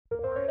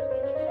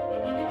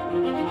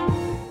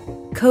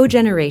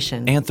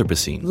cogeneration,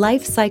 Anthropocene,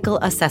 life cycle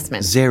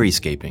assessment,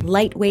 xeriscaping,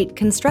 lightweight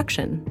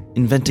construction.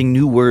 inventing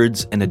new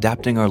words and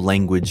adapting our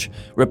language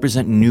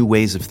represent new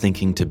ways of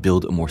thinking to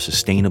build a more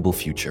sustainable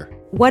future.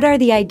 What are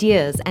the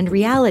ideas and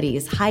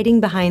realities hiding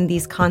behind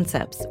these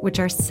concepts, which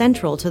are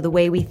central to the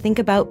way we think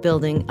about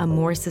building a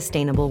more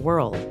sustainable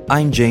world?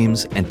 I'm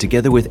James, and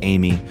together with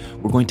Amy,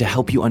 we're going to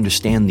help you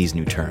understand these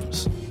new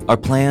terms. Our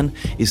plan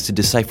is to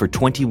decipher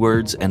 20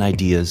 words and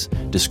ideas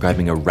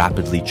describing a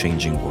rapidly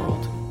changing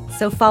world.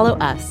 So follow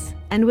us,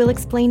 and we'll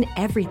explain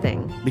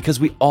everything Because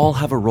we all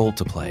have a role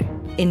to play.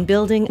 in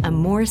building a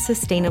more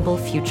sustainable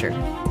future.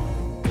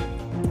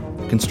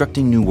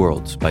 Constructing New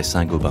Worlds by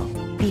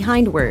Saint-Gobain.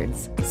 Behind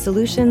Words,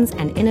 solutions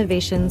and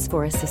innovations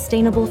for a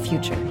sustainable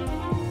future.